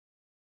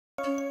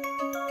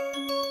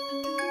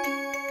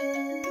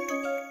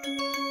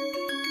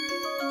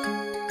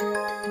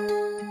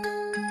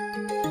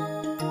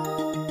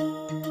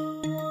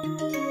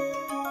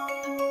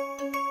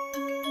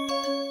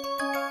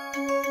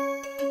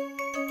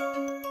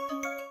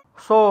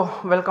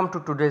So, welcome to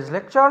today's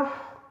lecture,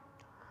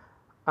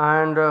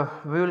 and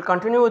we will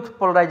continue with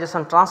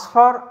polarization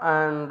transfer,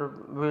 and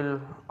we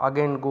will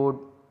again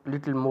go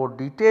little more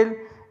detail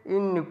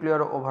in nuclear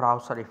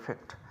Overhauser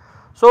effect.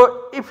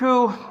 So, if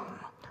you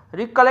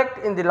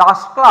recollect, in the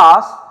last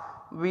class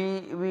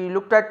we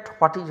looked at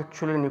what is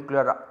actually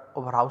nuclear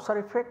Overhauser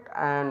effect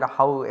and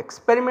how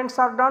experiments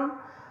are done,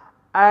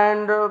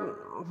 and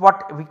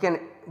what we can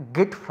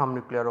get from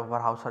nuclear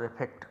Overhauser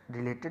effect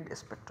related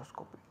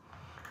spectroscopy.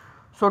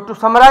 So, to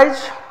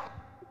summarize,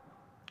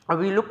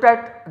 we looked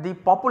at the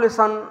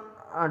population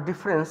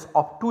difference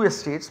of two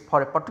states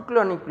for a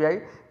particular nuclei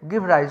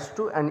give rise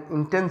to an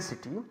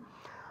intensity,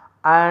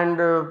 and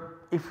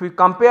if we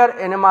compare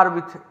NMR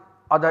with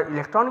other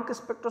electronic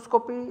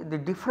spectroscopy, the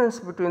difference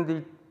between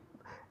the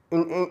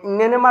in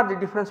NMR the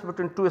difference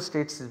between two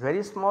states is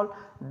very small,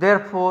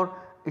 therefore,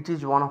 it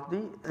is one of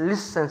the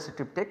least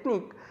sensitive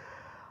technique.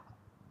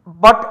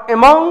 But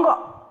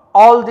among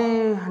all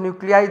the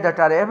nuclei that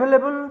are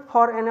available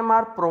for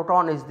NMR,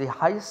 proton is the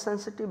highest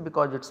sensitive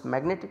because its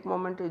magnetic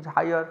moment is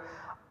higher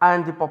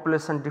and the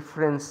population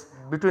difference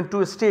between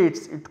two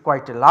states is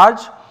quite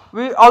large.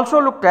 We also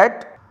looked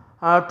at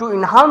to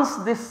enhance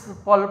this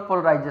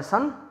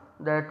polarization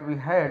that we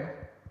had,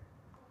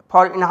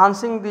 for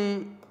enhancing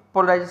the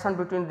polarization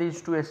between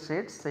these two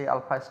states, say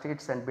alpha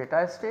states and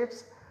beta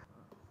states.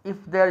 If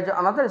there is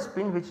another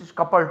spin which is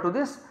coupled to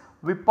this,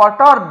 we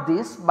perturb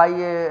this by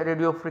a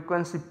radio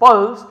frequency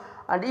pulse,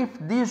 and if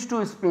these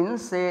two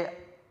spins, say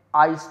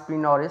I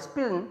spin or S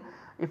spin,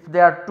 if they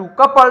are two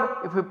coupled,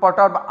 if we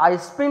perturb I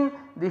spin,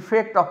 the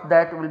effect of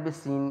that will be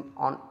seen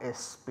on S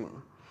spin.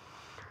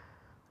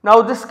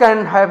 Now, this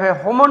can have a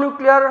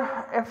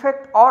homonuclear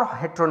effect or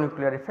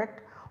heteronuclear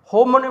effect.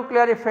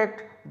 Homonuclear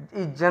effect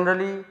is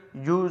generally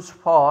used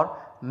for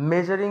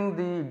measuring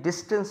the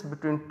distance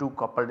between two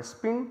coupled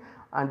spin,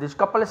 and this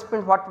coupled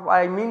spin, what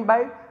I mean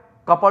by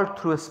coupled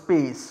through a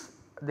space,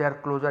 they are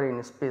closer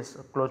in space,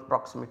 close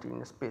proximity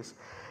in space.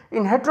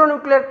 In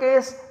heteronuclear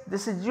case,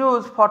 this is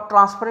used for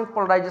transferring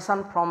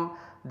polarization from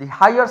the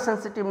higher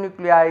sensitive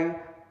nuclei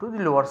to the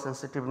lower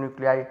sensitive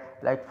nuclei,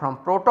 like from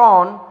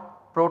proton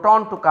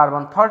to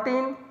carbon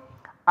 13,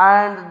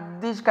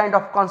 and this kind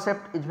of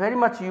concept is very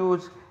much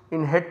used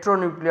in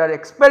heteronuclear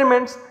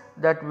experiments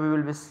that we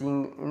will be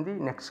seeing in the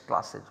next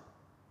classes.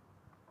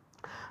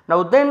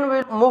 Now, then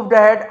we moved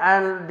ahead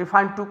and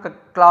defined two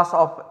class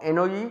of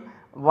NOE.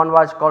 One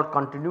was called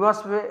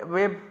continuous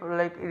wave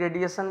like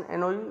irradiation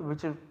NOE,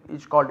 which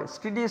is called a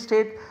steady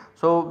state.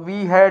 So,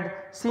 we had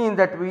seen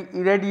that we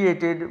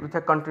irradiated with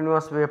a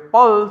continuous wave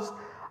pulse,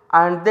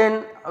 and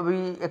then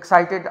we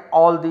excited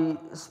all the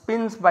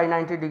spins by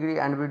 90 degree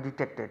and we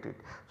detected it.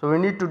 So, we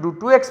need to do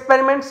two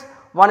experiments,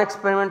 one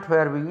experiment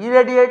where we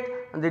irradiate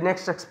and the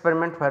next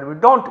experiment where we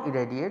do not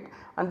irradiate,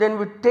 and then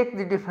we take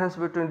the difference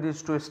between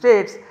these two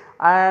states,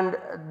 and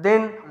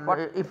then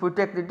if we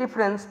take the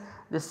difference,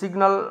 the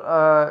signal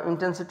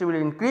intensity will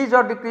increase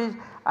or decrease,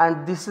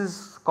 and this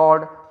is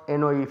called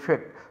NOE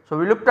effect. So,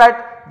 we looked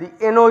at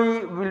the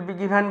NOE will be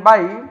given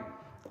by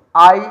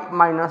I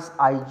minus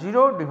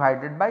I0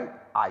 divided by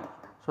I.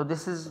 So,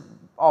 this is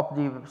of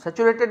the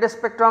saturated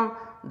spectrum,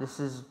 this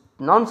is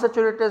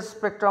non-saturated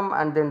spectrum,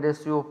 and then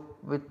ratio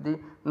with the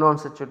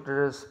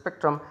non-saturated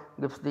spectrum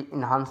gives the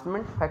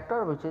enhancement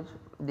factor, which is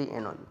the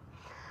NOE.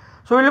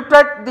 So, we looked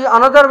at the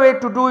another way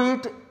to do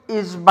it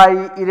is by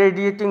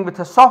irradiating with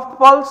a soft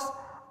pulse,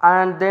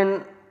 and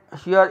then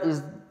here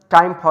is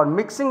time for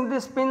mixing the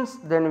spins,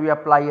 then we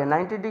apply a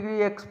 90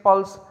 degree X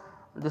pulse,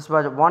 this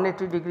was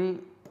 180 degree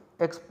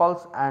X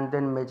pulse, and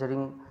then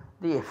measuring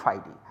the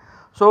FID.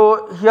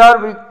 So,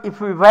 here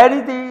if we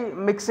vary the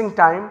mixing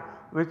time,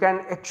 we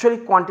can actually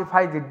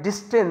quantify the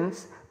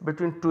distance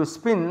between two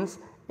spins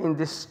in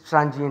this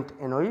transient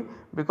NOE,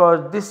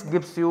 because this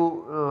gives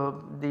you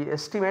the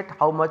estimate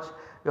how much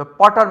your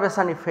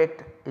perturbation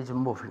effect is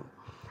moving.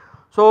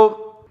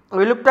 So,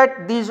 we looked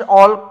at these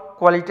all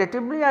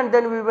qualitatively, and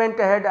then we went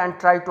ahead and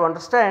tried to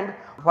understand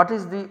what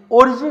is the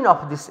origin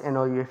of this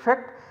NOE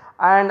effect,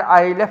 and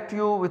I left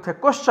you with a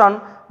question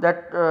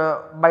that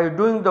by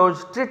doing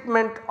those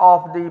treatment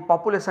of the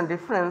population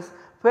difference,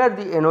 where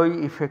the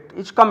NOE effect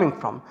is coming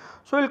from.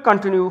 So, we will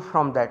continue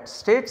from that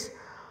states.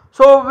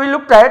 So, we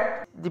looked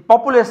at the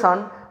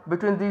population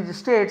between these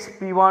states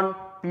P1,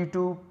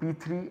 P2,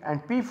 P3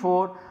 and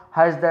P4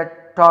 has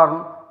that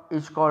term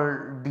is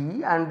called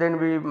D, and then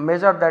we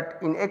measure that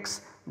in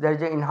X there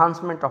is an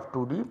enhancement of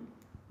 2D.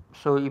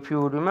 So, if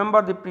you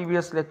remember the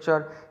previous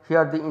lecture,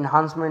 here the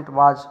enhancement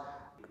was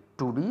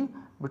 2D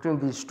between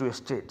these two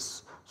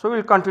states. So, we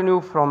will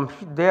continue from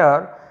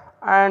there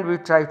and we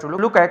try to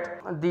look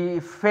at the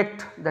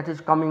effect that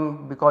is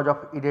coming because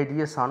of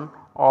irradiation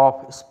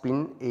of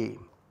spin A.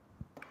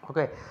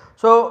 Okay.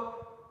 So,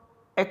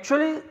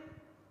 actually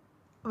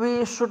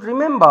we should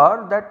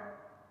remember that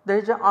there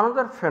is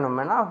another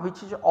phenomena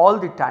which is all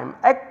the time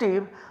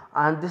active,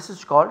 and this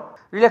is called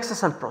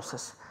relaxation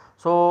process.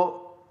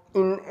 So,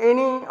 in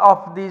any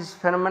of these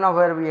phenomena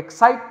where we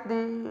excite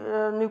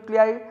the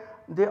nuclei,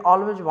 they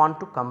always want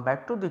to come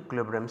back to the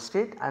equilibrium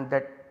state, and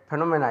that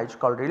phenomena is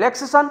called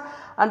relaxation,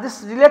 and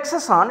this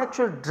relaxation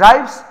actually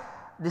drives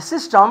the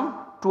system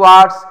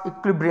towards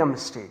equilibrium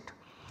state.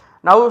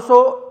 Now,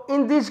 so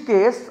in this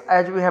case,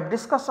 as we have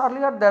discussed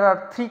earlier, there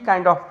are 3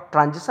 kind of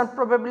transition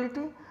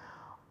probability.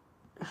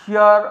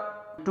 Here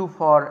 2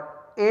 for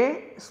A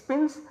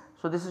spins.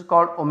 So, this is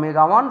called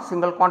omega 1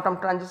 single quantum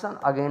transition,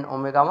 again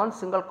omega 1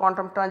 single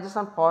quantum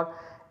transition for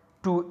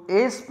 2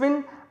 A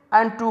spin,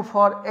 and 2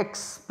 for X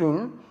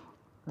spin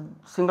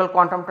single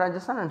quantum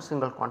transition and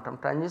single quantum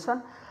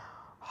transition.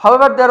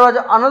 However, there was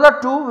another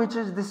 2 which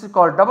is this is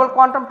called double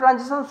quantum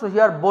transition. So,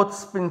 here both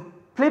spin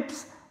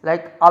flips,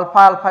 like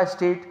alpha alpha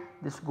state,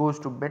 this goes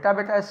to beta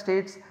beta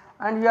states,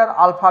 and here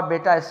alpha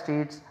beta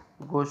states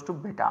goes to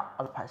beta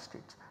alpha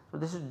states. So,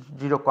 this is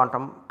 0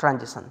 quantum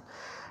transition.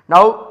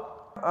 Now,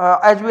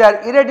 as we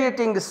are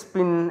irradiating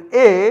spin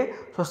A,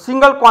 so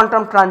single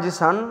quantum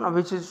transition,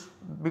 which is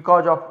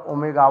because of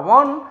omega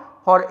 1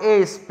 for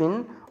A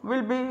spin,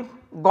 will be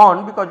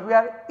gone because we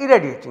are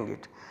irradiating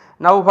it.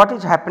 Now, what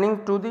is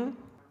happening to the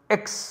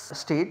X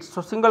state?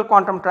 So, single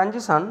quantum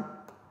transition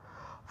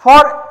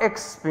for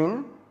X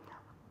spin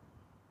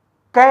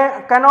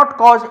cannot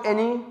cause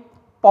any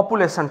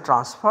population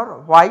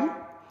transfer. Why?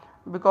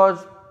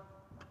 Because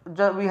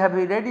we have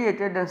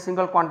irradiated and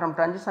single quantum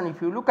transition,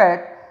 if you look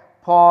at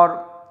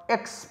for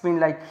X spin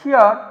like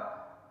here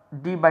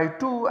d by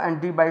 2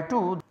 and d by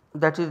 2,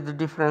 that is the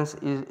difference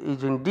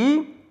is in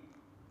d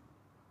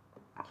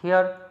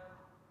here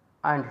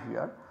and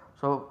here.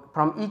 So,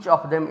 from each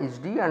of them is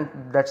d, and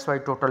that is why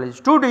total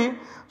is 2d.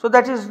 So,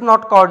 that is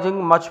not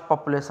causing much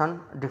population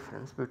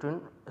difference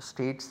between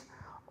states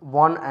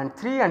 1 and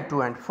 3 and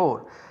 2 and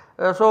 4.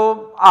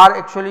 So, are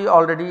actually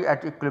already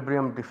at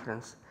equilibrium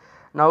difference.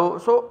 Now,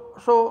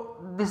 so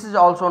this is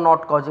also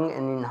not causing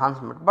any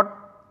enhancement, but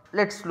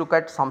let us look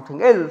at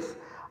something else,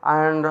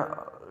 and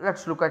let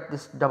us look at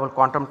this double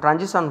quantum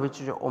transition,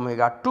 which is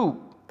omega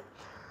 2.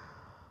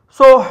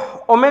 So,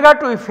 omega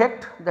 2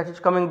 effect that is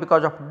coming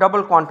because of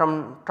double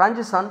quantum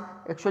transition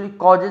actually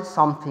causes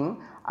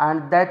something,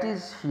 and that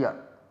is here.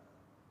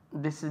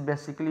 This is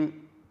basically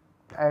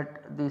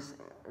at this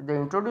they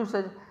introduce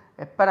a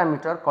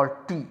parameter called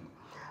T.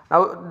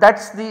 Now, that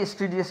is the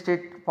steady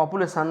state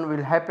population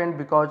will happen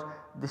because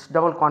this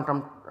double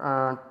quantum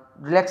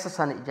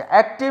relaxation is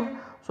active.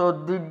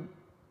 So,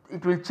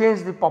 it will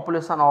change the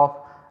population of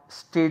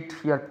state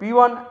here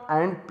P1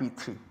 and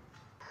P3.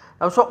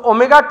 Now, so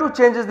omega 2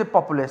 changes the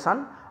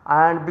population,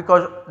 and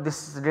because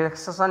this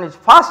relaxation is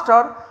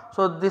faster,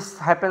 so this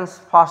happens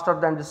faster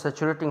than the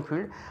saturating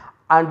field,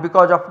 and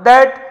because of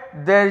that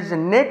there is a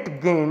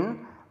net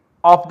gain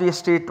of the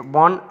state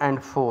 1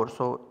 and 4.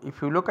 So,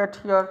 if you look at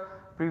here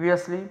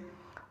previously,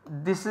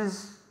 this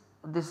is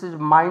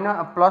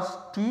minus plus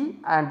T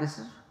and this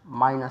is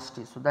minus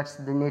T. So, that is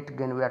the net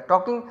gain we are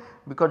talking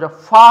because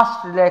of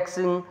fast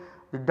relaxing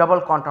the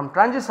double quantum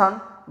transition,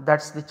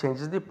 that is the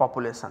changes the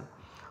population.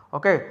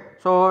 Okay.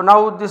 So,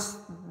 now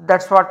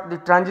that is what the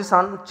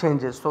transition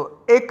changes. So,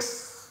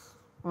 X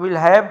will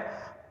have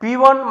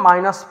P1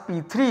 minus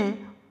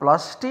P3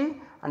 plus T,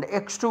 and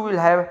X2 will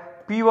have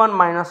P1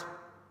 minus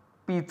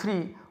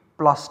P3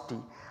 plus T,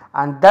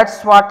 and that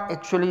is what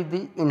actually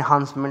the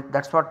enhancement,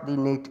 that is what the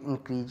net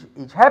increase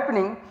is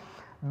happening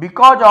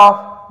because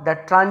of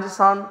that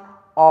transition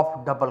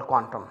of double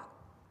quantum.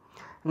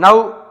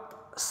 Now,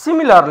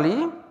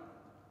 similarly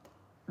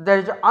there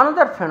is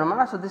another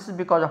phenomena. So, this is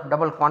because of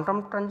double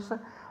quantum transition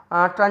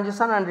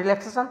and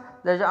relaxation.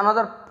 There is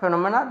another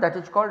phenomena that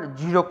is called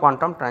 0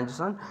 quantum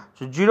transition.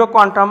 So, 0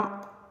 quantum,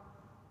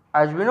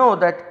 as we know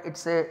that it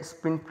is a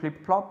spin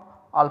flip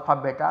flop, alpha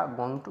beta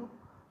going to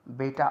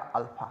beta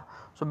alpha.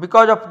 So,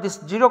 because of this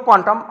 0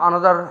 quantum,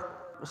 another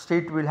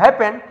state will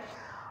happen,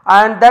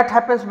 and that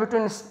happens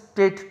between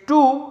state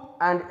 2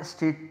 and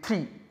state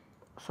 3.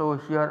 So,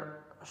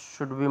 here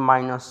should be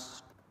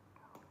minus.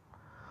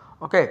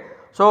 Okay.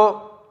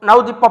 So, now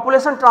the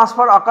population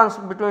transfer occurs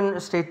between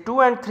state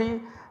 2 and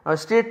 3.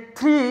 State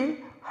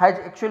 3 has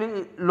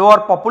actually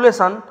lower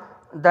population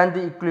than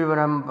the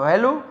equilibrium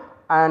value,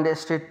 and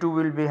state 2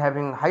 will be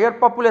having higher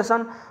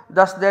population.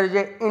 Thus, there is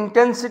a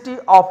intensity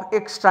of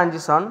X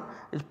transition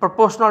is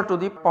proportional to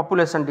the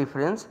population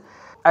difference,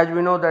 as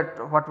we know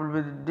that what will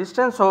be the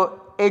distance.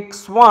 So,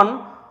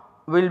 X1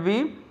 will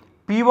be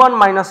P1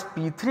 minus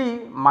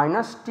P3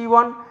 minus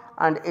T1,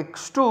 and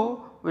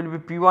X2 will be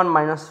P1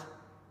 minus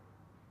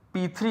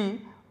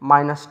P3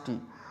 minus T.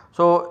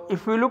 So,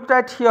 if we looked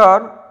at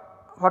here,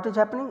 what is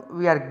happening?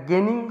 We are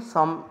gaining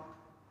some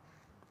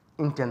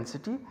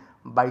intensity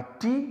by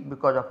T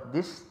because of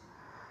this,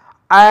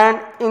 and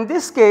in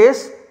this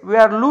case we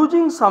are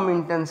losing some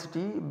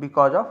intensity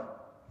because of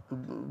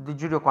the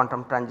 0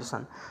 quantum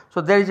transition.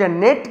 So, there is a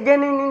net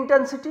gain in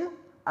intensity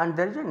and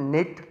there is a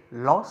net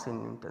loss in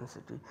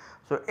intensity.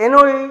 So,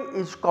 NOA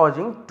is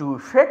causing two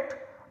effects,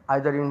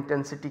 either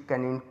intensity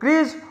can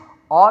increase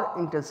or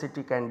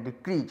intensity can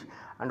decrease.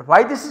 And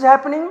why this is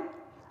happening?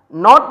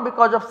 Not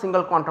because of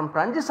single quantum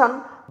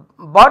transition,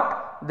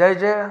 but there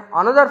is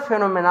another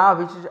phenomena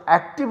which is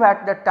active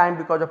at that time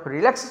because of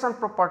relaxation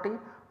property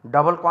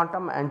double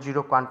quantum and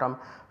 0 quantum.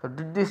 So,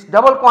 this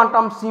double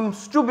quantum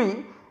seems to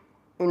be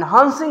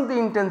enhancing the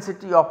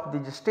intensity of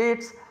the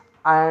states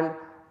and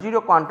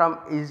 0 quantum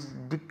is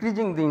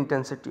decreasing the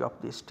intensity of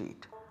the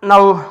state.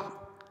 Now,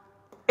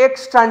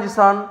 X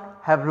transition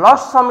have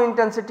lost some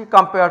intensity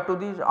compared to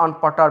the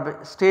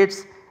unperturbed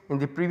states in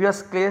the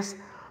previous case.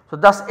 So,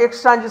 thus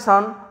X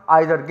transition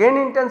either gain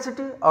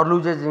intensity or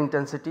loses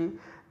intensity.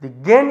 The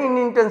gain in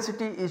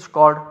intensity is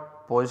called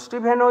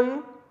positive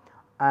NOE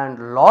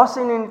and loss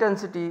in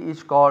intensity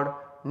is called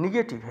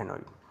negative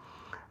NOE.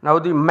 Now,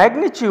 the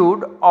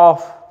magnitude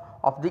of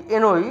the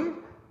NOE,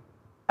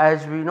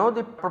 as we know,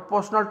 the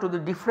proportional to the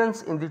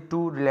difference in the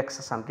two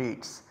relaxation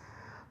rates.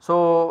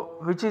 So,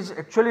 which is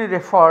actually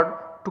referred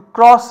to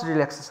cross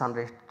relaxation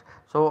rate.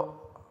 So,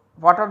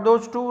 what are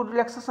those two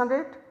relaxation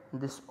rate?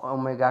 This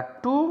omega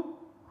 2,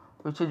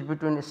 which is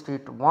between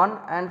state 1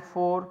 and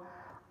 4,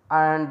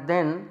 and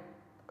then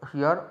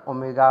here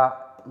omega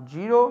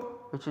 0,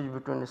 which is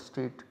between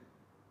state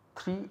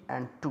 3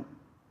 and 2.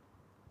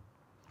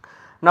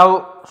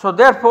 Now, so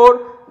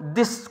therefore,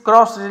 this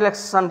cross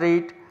relaxation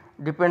rate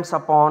depends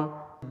upon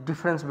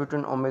difference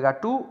between omega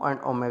 2 and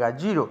omega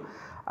 0,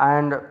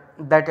 and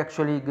that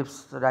actually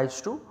gives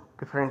rise to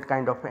different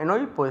kind of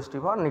NOE,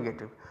 positive or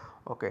negative.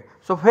 Okay.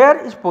 So,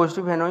 where is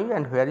positive NOE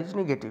and where is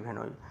negative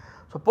NOE?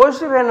 So,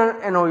 positive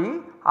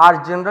NOE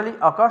are generally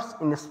occurs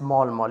in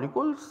small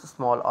molecules,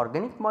 small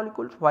organic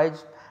molecules,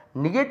 whilst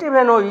negative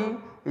NOE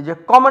is a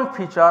common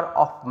feature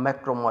of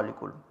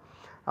macromolecule.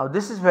 Now,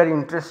 this is very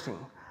interesting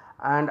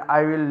and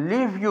I will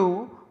leave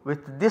you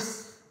with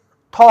this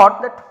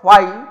thought that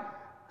why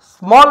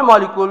small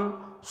molecule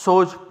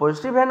shows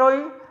positive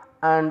NOE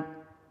and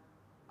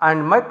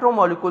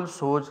macromolecule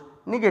shows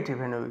negative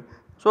NOE.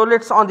 So,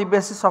 let us on the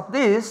basis of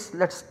this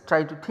let us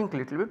try to think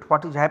little bit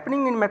what is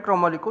happening in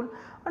macromolecule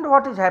and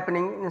what is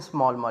happening in a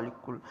small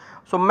molecule.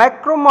 So,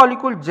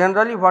 macromolecule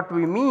generally what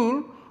we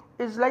mean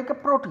is like a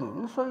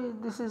protein. So,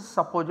 this is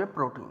suppose a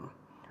protein.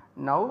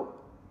 Now,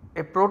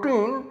 a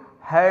protein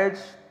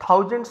has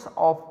thousands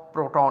of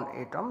proton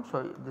atoms.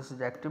 So, this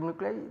is active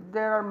nuclei,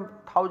 there are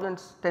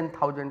thousands,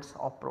 10,000s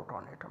of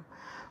proton atom,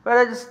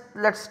 whereas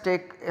let us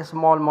take a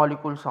small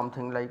molecule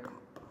something like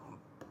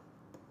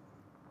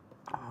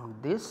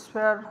this,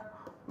 where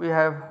we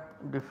have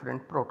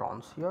different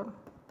protons here.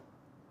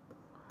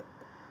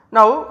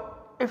 Now,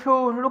 if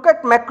you look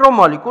at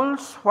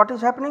macromolecules, what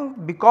is happening?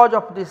 Because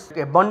of this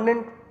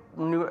abundant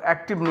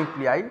active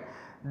nuclei,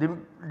 the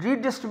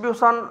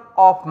redistribution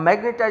of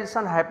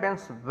magnetization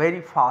happens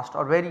very fast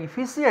or very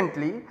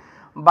efficiently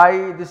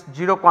by this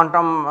 0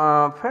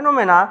 quantum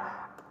phenomena,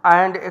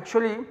 and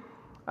actually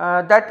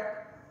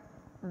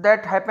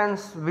that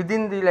happens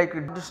within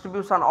the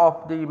distribution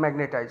of the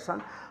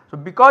magnetization. So,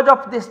 because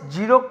of this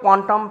 0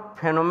 quantum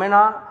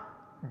phenomena,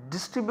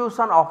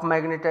 distribution of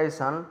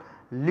magnetization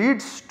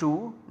leads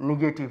to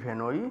negative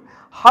NOE.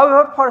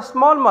 However, for a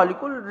small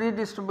molecule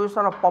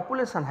redistribution of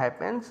population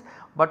happens,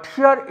 but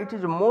here it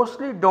is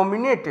mostly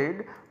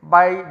dominated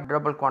by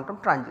double quantum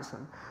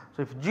transition.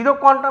 So, if 0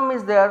 quantum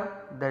is there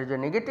is a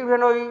negative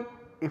NOE,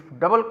 if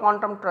double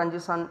quantum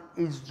transition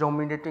is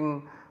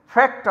dominating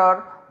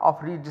factor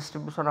of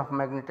redistribution of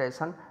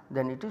magnetization,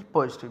 then it is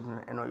positive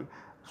NOE.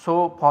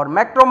 So, for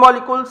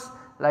macromolecules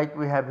like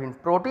we have in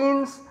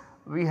proteins,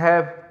 we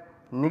have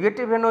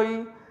negative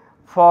NOE.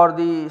 For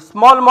the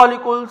small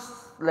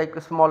molecules like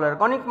a small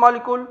organic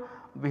molecule,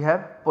 we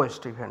have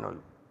positive NOE.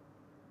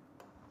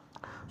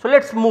 So,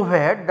 let us move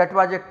ahead. That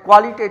was a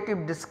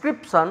qualitative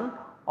description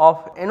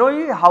of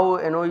NOE, how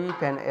NOE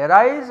can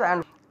arise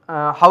and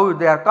how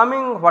they are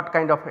coming, what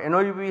kind of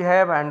NOE we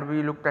have, and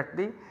we looked at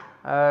the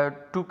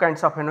two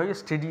kinds of NOE,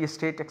 steady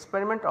state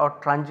experiment or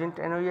transient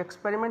NOE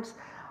experiments,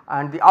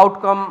 and the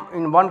outcome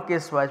in one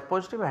case was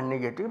positive and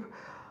negative.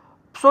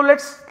 So, let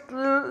us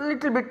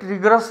little bit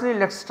rigorously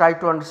let us try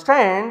to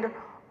understand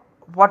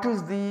what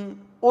is the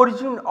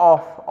origin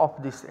of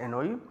this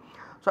NOE.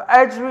 So,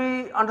 as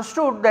we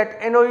understood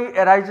that NOE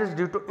arises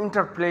due to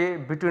interplay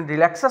between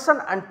relaxation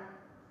and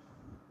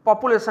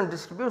population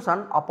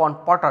distribution upon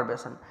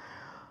perturbation.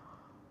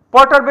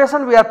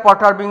 Perturbation, we are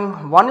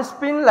perturbing one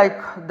spin like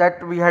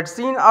that we had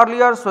seen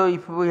earlier. So,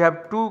 if we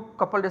have two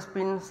coupled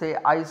spins, say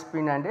I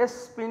spin and S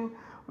spin,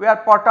 we are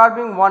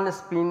perturbing one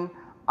spin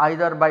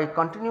either by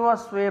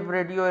continuous wave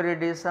radio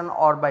irradiation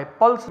or by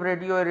pulse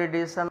radio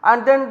irradiation,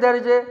 and then there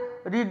is a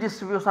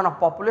redistribution of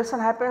population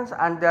happens,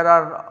 and there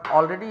are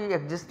already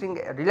existing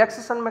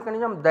relaxation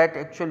mechanism that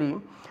actually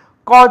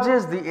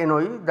causes the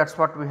NOE. That is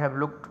what we have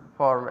looked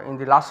for in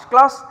the last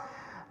class.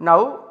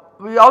 Now,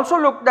 we also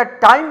looked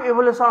that time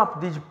evolution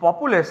of this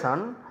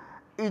population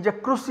is a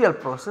crucial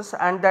process,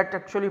 and that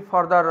actually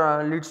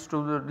further leads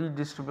to the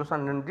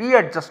redistribution and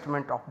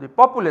readjustment of the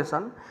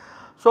population.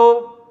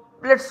 So,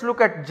 let us look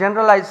at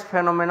generalized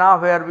phenomena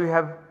where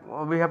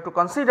we have to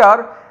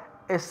consider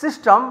a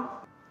system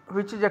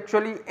which is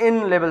actually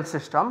n level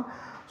system.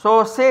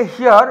 So, say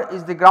here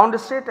is the ground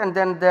state and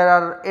then there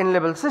are n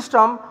level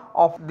system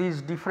of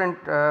these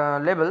different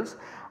levels,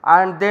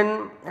 and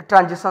then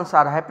transitions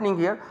are happening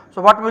here.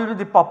 So, what will be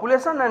the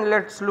population, and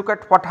let us look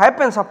at what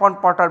happens upon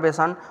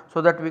perturbation,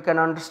 so that we can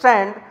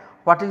understand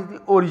what is the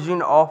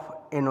origin of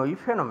NOE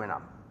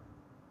phenomena.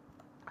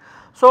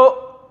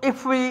 So,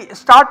 if we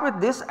start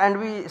with this and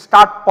we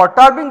start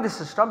perturbing the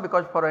system,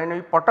 because for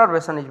NOE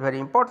perturbation is very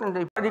important,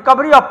 the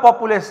recovery of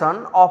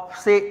population of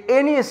say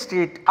any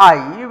state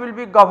I will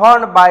be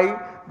governed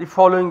by the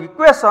following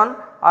equation.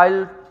 I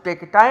will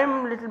take a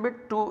time little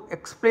bit to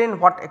explain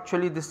what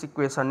actually this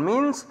equation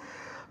means.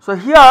 So,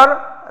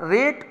 here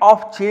rate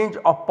of change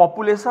of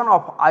population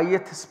of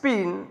ith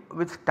spin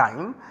with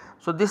time.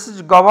 So, this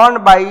is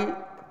governed by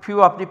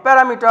few of the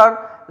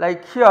parameter,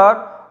 like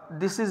here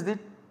this is the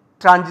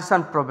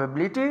transition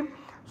probability.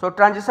 So,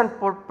 transition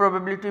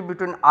probability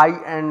between I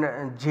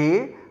and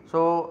j.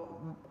 So,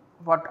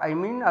 what I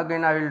mean,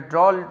 again I will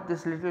draw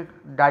this little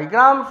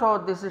diagram. So,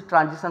 this is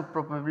transition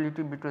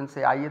probability between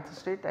say ith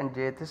state and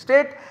jth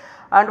state,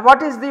 and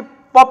what is the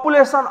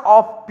population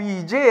of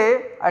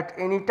Pj at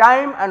any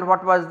time, and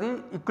what was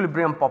the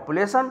equilibrium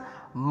population,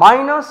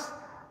 minus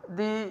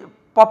the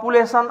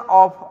population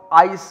of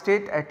I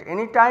state at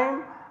any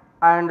time,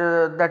 and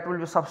that will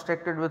be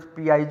subtracted with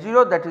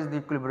Pi0, that is the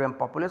equilibrium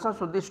population.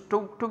 So, this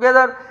two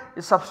together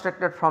is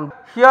subtracted from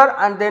here,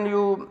 and then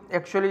you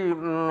actually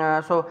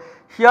so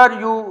here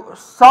you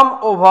sum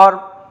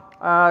over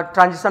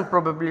transition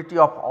probability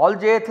of all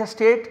jth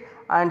state,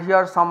 and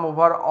here sum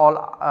over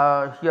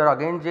all here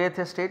again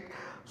jth state.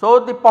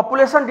 So, the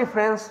population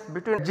difference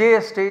between j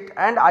state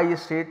and I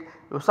state,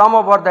 you sum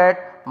over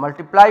that,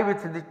 multiply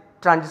with the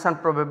transition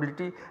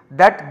probability,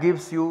 that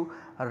gives you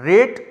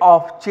rate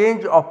of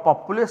change of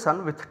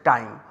population with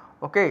time.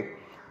 Okay.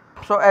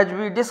 So, as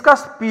we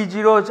discussed,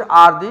 P0s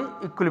are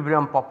the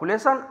equilibrium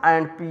population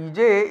and Pj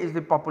is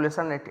the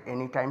population at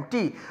any time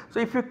t. So,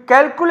 if you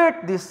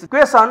calculate this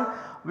equation,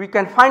 we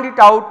can find it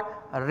out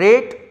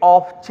rate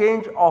of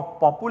change of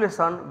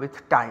population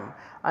with time,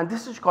 and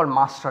this is called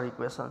master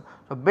equation.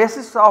 So,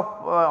 basis of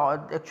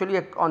actually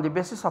on the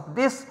basis of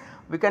this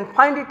we can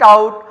find it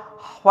out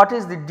what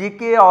is the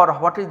decay or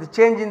what is the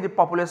change in the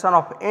population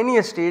of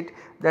any state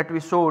that we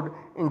showed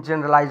in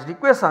generalized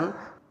equation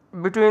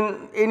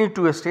between any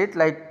two state,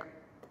 like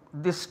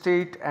this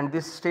state and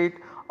this state,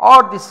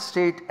 or this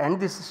state and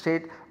this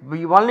state.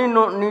 We only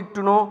need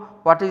to know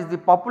what is the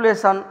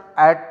population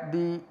at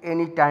the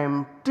any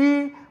time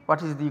t,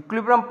 what is the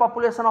equilibrium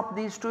population of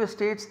these two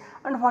states,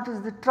 and what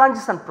is the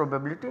transition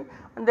probability,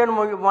 and then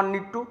one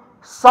need to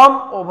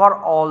sum over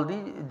all the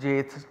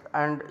jth,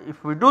 and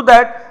if we do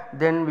that,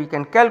 then we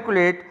can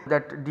calculate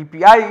that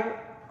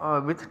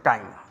dpi with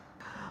time.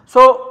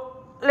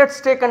 So, let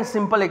us take a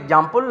simple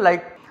example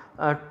like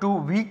two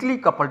weakly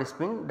coupled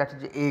spin, that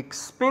is AX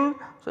spin.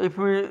 So, if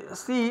we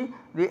see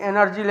the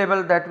energy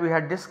level that we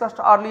had discussed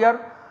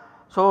earlier.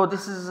 So,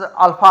 this is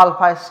alpha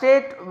alpha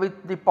state with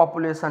the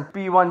population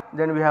P1,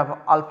 then we have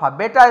alpha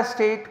beta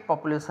state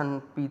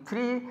population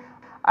P3,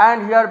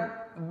 and here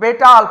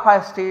beta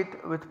alpha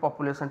state with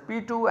population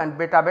P2 and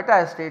beta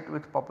beta state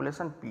with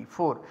population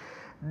P4.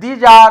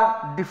 These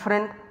are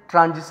different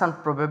transition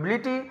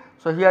probability.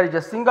 So, here is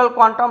a single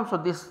quantum. So,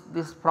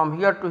 this from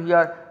here to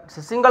here it is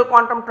a single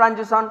quantum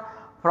transition,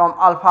 from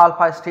alpha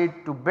alpha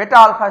state to beta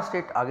alpha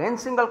state again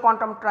single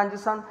quantum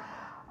transition.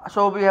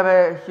 So, we have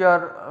a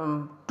here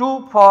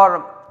 2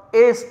 for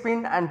A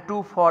spin and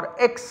 2 for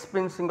X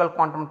spin single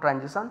quantum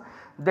transition.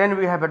 Then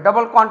we have a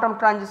double quantum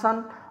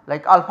transition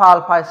like alpha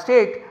alpha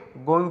state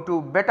going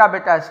to beta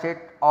beta state,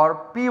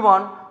 or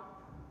P1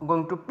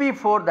 going to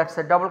P4, that is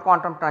a double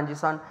quantum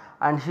transition,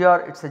 and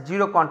here it is a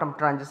 0 quantum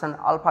transition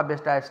alpha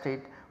beta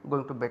state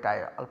going to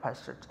beta alpha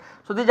states.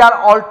 So, these are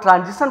all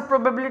transition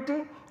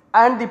probability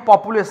and the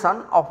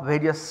population of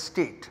various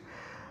state.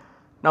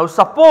 Now,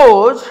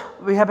 suppose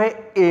we have a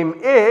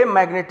MA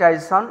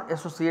magnetization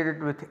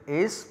associated with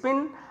A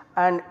spin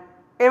and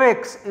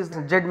MX is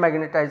the Z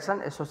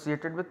magnetization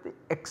associated with the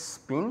X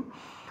spin.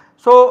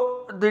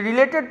 So, the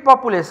related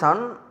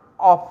population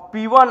of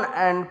P1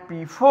 and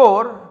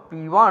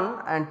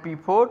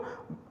P4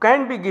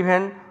 can be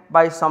given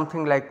by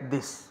something like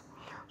this.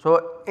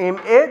 So,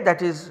 MA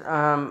that is Z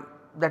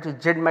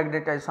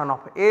magnetization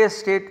of A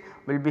state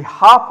will be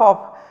half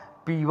of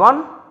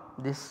P1,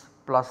 this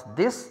plus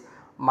this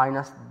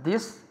minus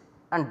this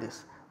and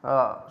this.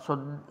 So,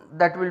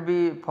 that will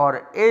be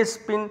for A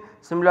spin.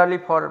 Similarly,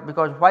 for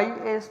because why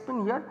A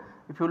spin here,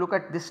 if you look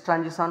at this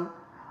transition,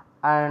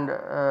 and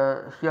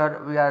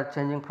here we are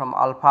changing from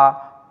alpha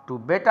to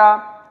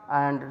beta,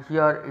 and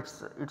here it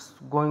is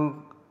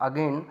going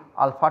again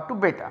alpha to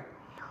beta.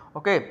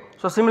 Okay.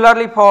 So,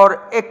 similarly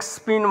for X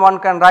spin one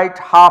can write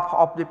half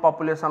of the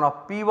population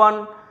of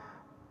P1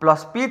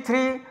 plus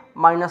P3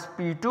 minus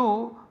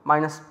P2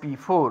 minus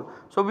P4.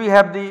 So, we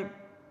have the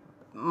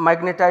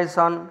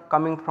magnetization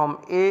coming from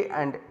A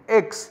and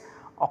X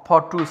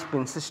for two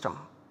spin system.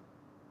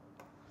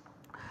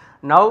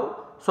 Now,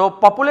 so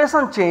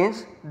population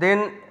change,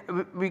 then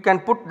we can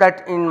put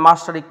that in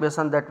master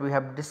equation that we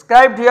have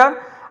described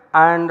here,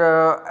 and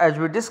as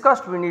we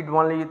discussed, we need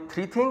only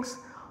three things.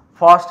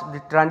 First,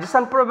 the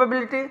transition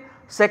probability,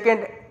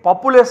 second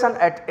population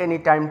at any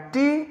time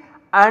t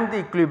and the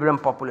equilibrium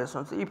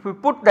population. So, if we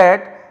put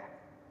that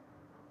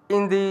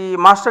in the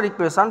master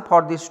equation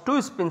for this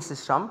 2 spin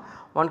system,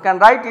 one can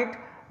write it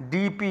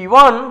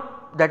dp1,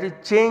 that is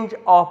change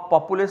of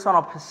population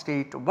of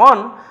state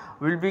 1,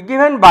 will be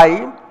given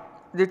by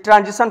the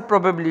transition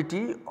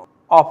probability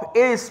of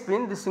A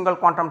spin, the single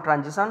quantum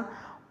transition,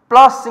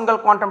 plus single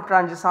quantum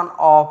transition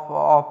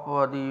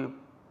of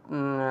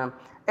the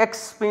X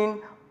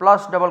spin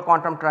plus double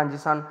quantum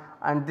transition,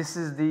 and this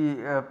is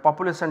the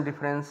population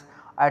difference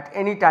at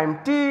any time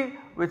t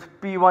with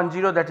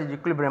P10, that is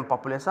equilibrium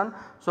population.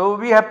 So,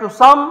 we have to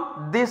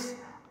sum this,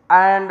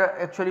 and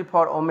actually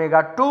for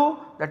omega 2,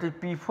 that is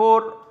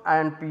P4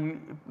 and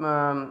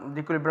the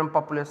equilibrium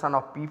population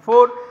of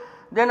P4.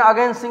 Then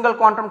again single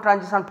quantum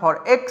transition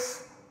for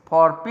X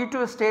for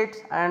P2 states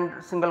and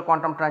single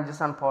quantum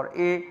transition for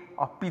A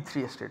of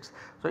P3 states.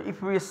 So,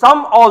 if we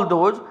sum all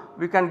those,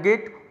 we can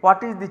get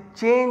what is the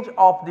change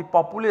of the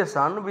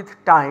population with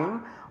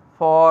time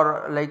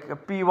for like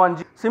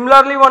P1.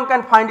 Similarly, one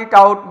can find it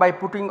out by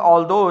putting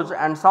all those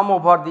and sum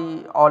over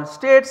the all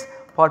states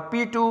for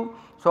P2.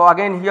 So,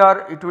 again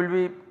here it will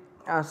be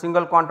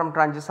single quantum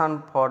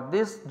transition for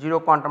this, 0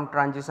 quantum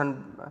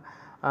transition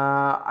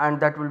and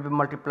that will be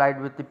multiplied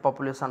with the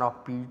population of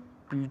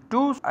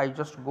P2. I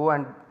just go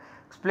and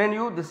explain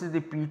you, this is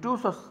the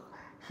P2. So,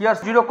 here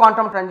 0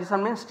 quantum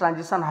transition means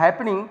transition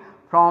happening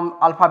from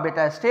alpha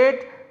beta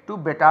state to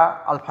beta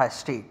alpha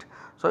state.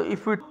 So,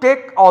 if we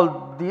take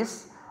all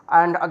this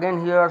and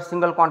again here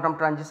single quantum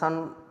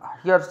transition,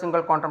 here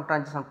single quantum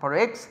transition for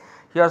X,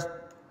 here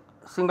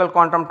single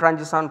quantum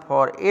transition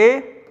for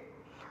A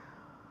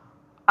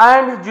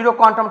and 0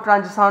 quantum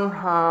transition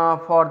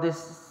for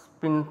this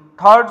spin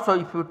third. So,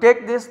 if you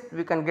take this,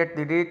 we can get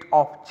the rate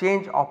of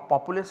change of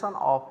population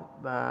of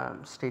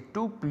state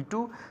 2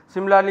 P2,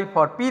 similarly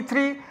for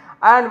P3,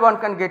 and one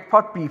can get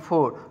for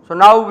P4. So,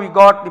 now we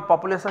got the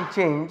population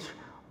change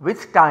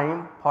with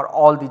time for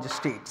all these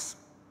states.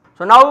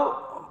 So,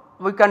 now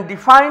we can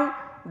define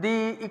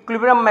the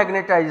equilibrium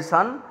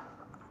magnetization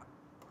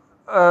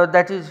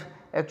that is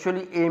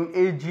actually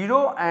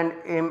MA0 and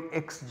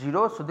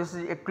MX0. So, this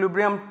is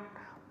equilibrium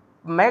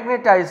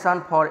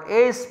magnetization for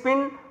A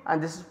spin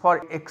and this is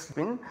for X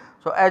spin.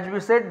 So, as we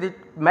said, the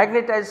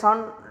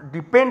magnetization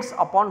depends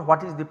upon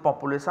what is the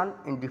population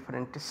in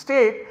different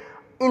state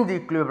in the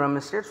equilibrium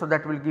state. So,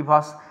 that will give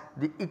us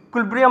the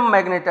equilibrium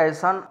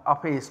magnetization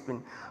of A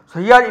spin.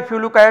 So, here if you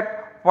look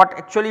at what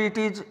actually it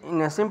is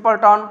in a simple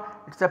term,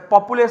 it is a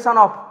population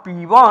of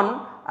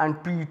P1 and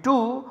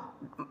P2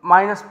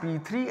 minus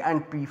P3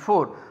 and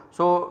P4.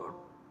 So,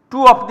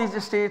 2 of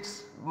these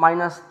states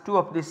minus 2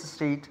 of this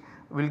state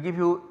will give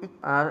you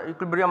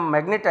equilibrium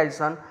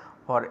magnetization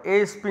for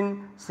A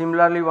spin.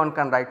 Similarly, one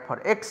can write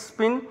for X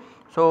spin.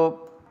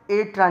 So,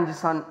 A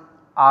transition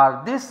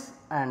are this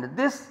and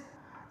this,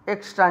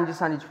 X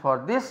transition is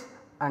for this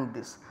and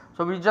this.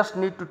 So, we just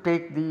need to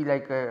take the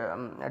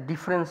a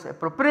difference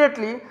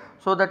appropriately,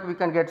 so that we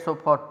can get. So,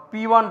 for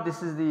P1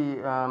 this is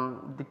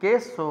the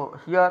case. So,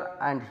 here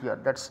and here,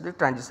 that is the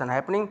transition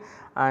happening,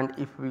 and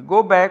if we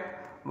go back,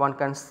 one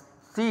can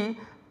see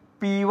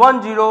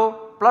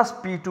P10 plus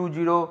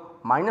P20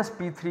 minus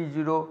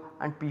P30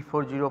 and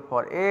P40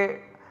 for A,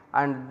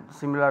 and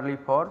similarly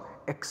for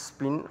X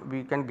spin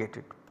we can get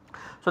it.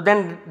 So,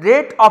 then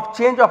rate of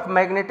change of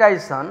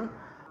magnetization,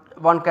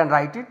 one can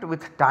write it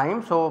with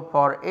time. So,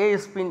 for A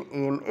spin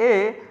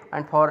MA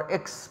and for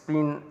X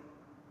spin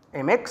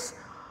MX,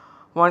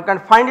 one can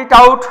find it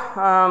out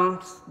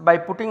by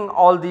putting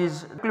all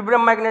these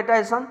equilibrium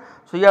magnetization.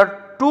 So,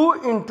 here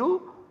 2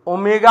 into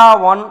omega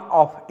 1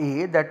 of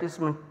A, that is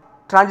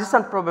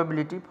transition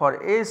probability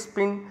for A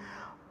spin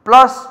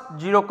plus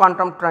 0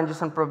 quantum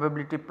transition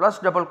probability plus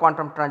double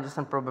quantum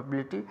transition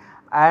probability,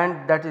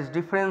 and that is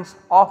difference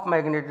of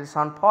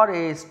magnetization for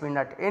A spin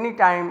at any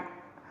time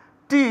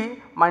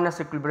t minus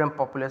equilibrium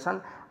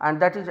population, and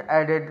that is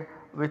added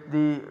with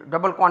the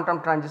double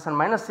quantum transition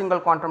minus single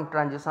quantum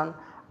transition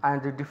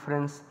and the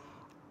difference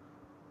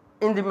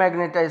in the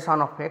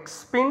magnetization of X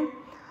spin.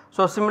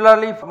 So,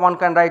 similarly one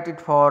can write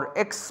it for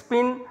X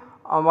spin,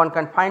 one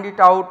can find it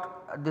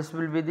out, this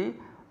will be the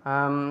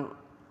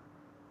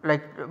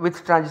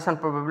with transition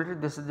probability,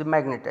 this is the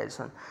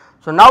magnetization.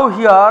 So, now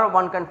here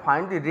one can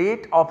find the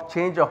rate of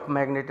change of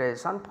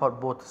magnetization for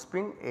both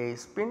spin, A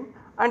spin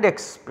and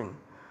X spin.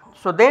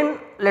 So, then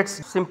let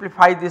us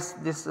simplify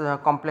this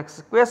complex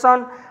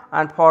equation,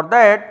 and for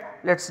that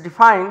let us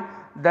define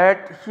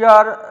that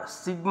here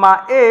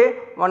sigma A,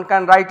 one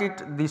can write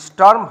it this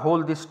term,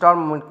 whole this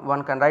term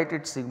one can write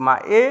it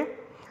sigma A,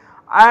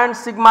 and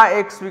sigma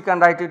X we can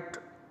write it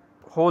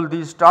whole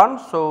these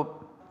terms. So,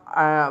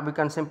 we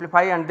can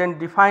simplify and then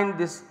define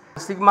this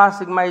sigma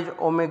is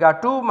omega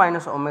 2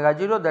 minus omega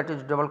 0, that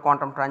is double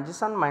quantum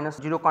transition minus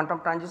 0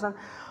 quantum transition.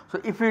 So,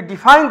 if we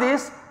define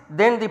this,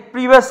 then the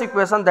previous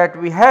equation that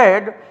we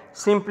had,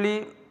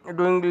 simply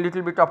doing a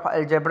little bit of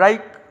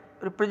algebraic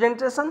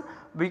representation,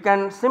 we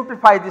can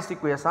simplify this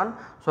equation.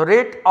 So,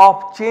 rate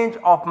of change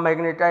of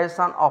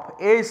magnetization of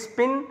A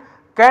spin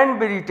can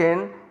be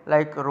written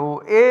like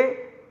rho A.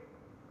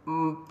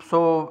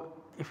 So,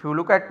 if you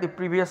look at the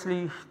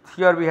previously,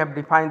 here we have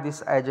defined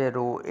this as a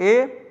rho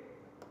A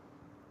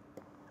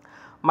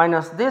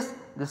minus this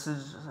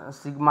is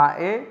sigma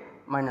A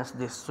minus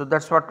this. So,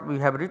 that is what we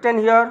have written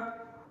here,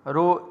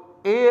 rho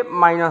A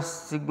minus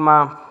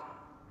sigma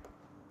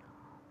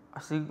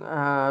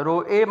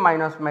rho A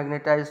minus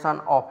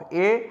magnetization of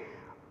A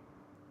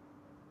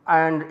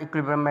and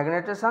equilibrium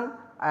magnetization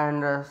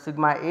and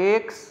sigma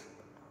Ax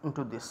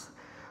into this.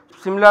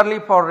 Similarly,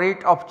 for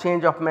rate of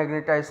change of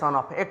magnetization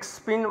of x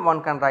spin,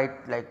 one can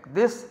write like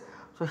this.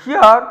 So,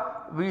 here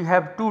we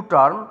have two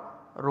term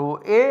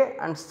rho A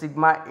and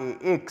sigma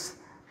Ax,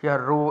 here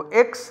rho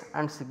x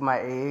and sigma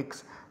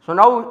Ax. So,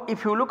 now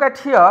if you look at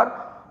here,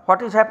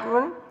 what is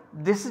happening?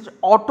 This is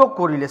auto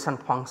correlation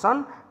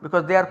function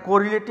because they are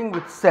correlating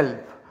with self.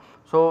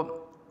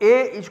 So,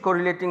 A is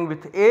correlating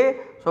with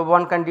A. So,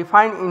 one can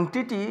define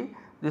entity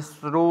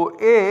this rho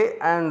A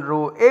and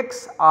rho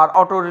x are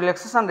auto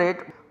relaxation rate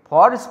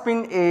for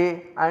spin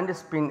A and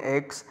spin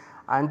x,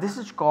 and this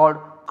is called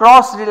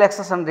cross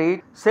relaxation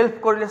rate.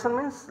 Self correlation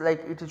means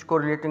like it is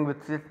correlating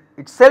with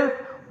itself,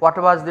 what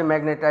was the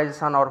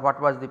magnetization or what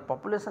was the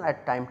population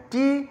at time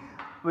t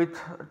with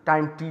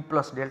time t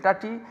plus delta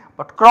t,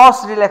 but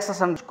cross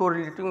relaxation is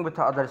correlating with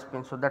other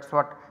spin. So, that is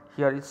what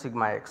here is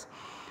sigma x.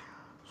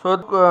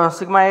 So,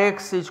 sigma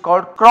x is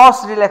called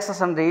cross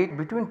relaxation rate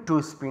between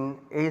two spin,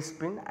 A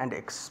spin and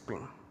x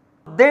spin.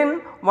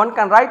 Then one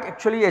can write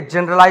actually a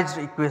generalized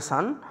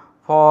equation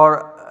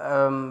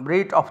for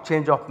rate of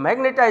change of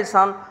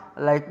magnetization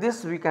like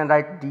this. We can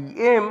write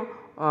dm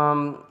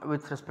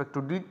with respect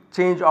to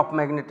change of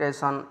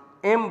magnetization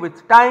m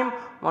with time,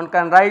 one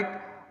can write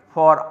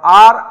for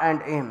r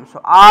and m.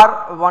 So,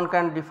 r one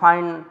can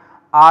define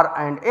r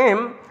and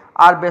m.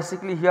 R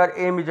basically here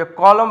m is a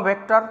column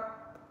vector.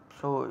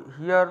 So,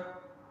 here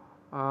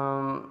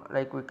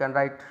like we can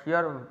write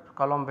here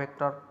column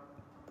vector,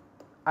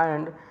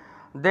 and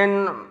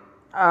then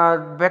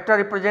vector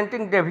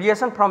representing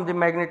deviation from the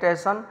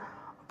magnetization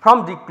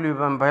from the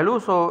equilibrium value.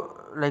 So,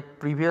 like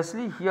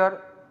previously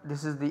here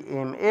this is the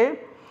MA,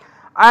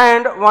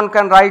 and one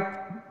can write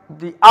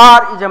the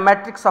R is a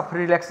matrix of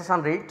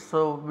relaxation rate.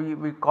 So,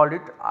 we call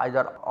it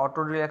either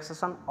auto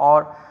relaxation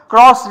or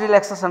cross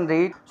relaxation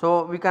rate.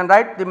 So, we can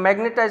write the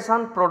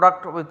magnetization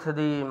product with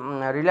the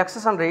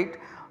relaxation rate,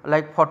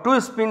 like for two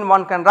spin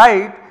one can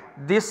write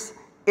this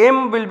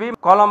M will be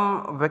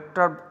column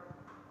vector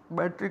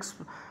matrix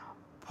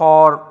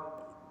for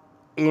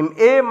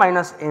MA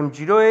minus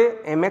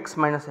M0A, MX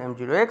minus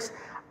M0X,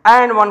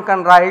 and one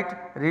can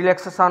write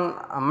relaxation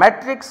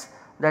matrix,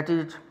 that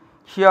is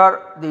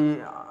here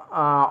the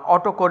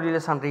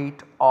autocorrelation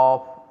rate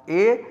of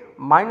A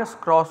minus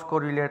cross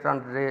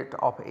correlation rate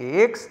of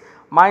AX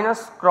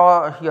minus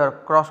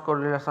here cross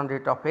correlation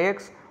rate of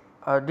AX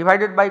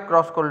divided by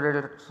cross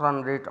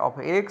correlation rate of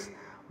AX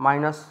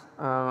minus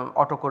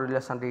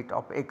autocorrelation rate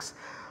of X.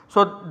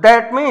 So,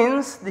 that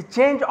means the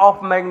change of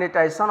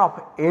magnetization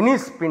of any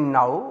spin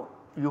now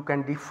you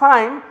can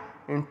define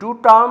in two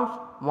terms,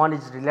 one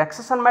is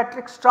relaxation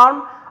matrix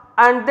term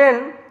and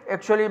then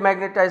actually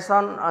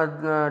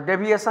magnetization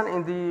deviation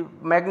in the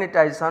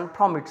magnetization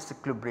from its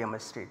equilibrium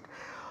state.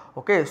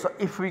 Okay. So,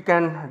 if we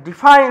can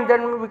define,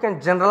 then we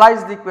can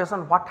generalize the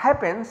equation what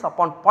happens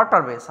upon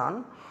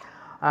perturbation,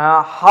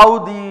 how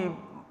the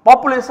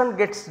population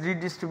gets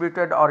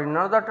redistributed, or in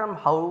another term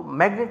how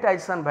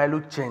magnetization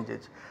value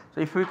changes.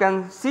 So, if we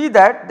can see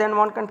that, then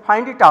one can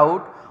find it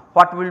out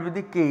what will be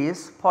the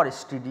case for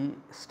steady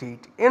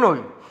state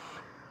NOE.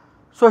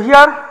 So,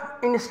 here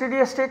in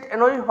steady state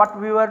NOE what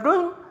we were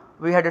doing,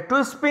 we had a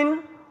two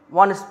spin,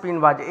 one spin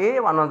was A,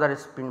 another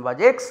spin was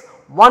X,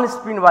 one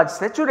spin was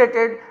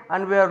saturated,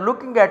 and we are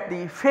looking at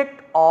the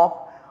effect of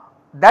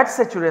that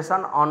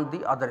saturation on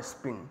the other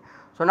spin.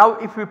 So, now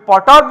if we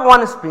perturb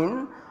one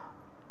spin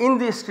in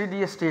the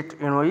steady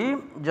state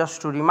NOE,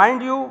 just to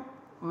remind you,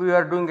 we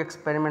are doing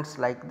experiments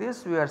like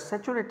this, we are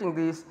saturating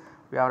this,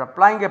 we are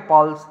applying a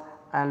pulse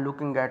and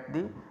looking at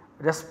the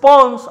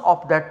response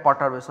of that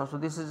perturbation. So,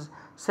 this is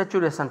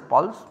saturation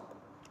pulse.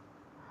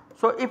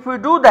 So, if we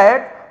do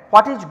that,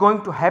 what is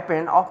going to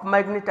happen of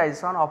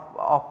magnetization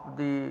of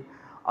the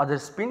other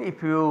spin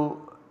if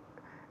you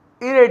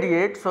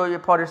irradiate. So,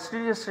 for a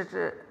steady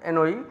state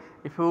NOE,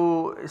 if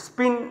you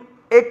spin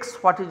X,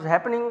 what is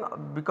happening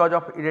because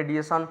of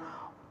irradiation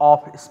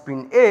of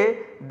spin A,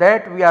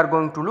 that we are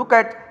going to look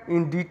at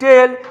in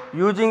detail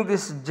using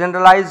this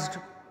generalized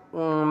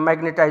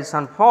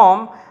magnetization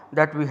form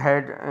that we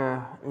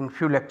had in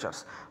few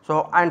lectures.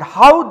 So, and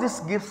how this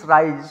gives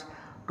rise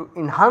to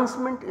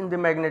enhancement in the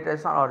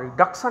magnetization or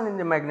reduction in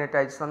the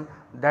magnetization,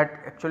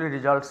 that actually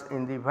results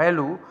in the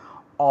value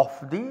of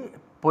the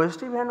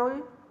positive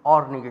NOE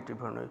or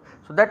negative NOE.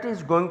 So, that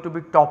is going to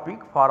be topic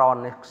for our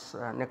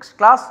next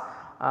class.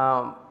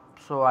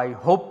 So, I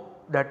hope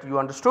that you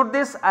understood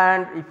this,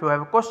 and if you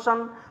have a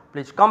question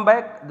please come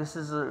back. This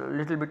is a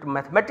little bit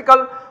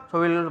mathematical.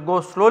 So, we will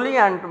go slowly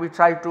and we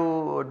try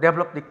to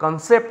develop the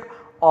concept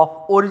of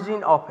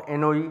origin of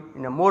NOE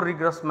in a more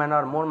rigorous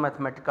manner, more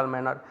mathematical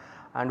manner,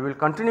 and we will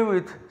continue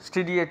with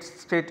steady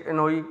state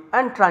NOE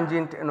and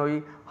transient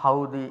NOE,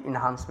 how the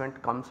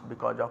enhancement comes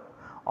because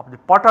of the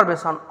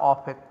perturbation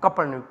of a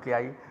coupled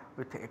nuclei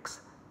with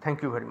X.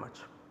 Thank you very much.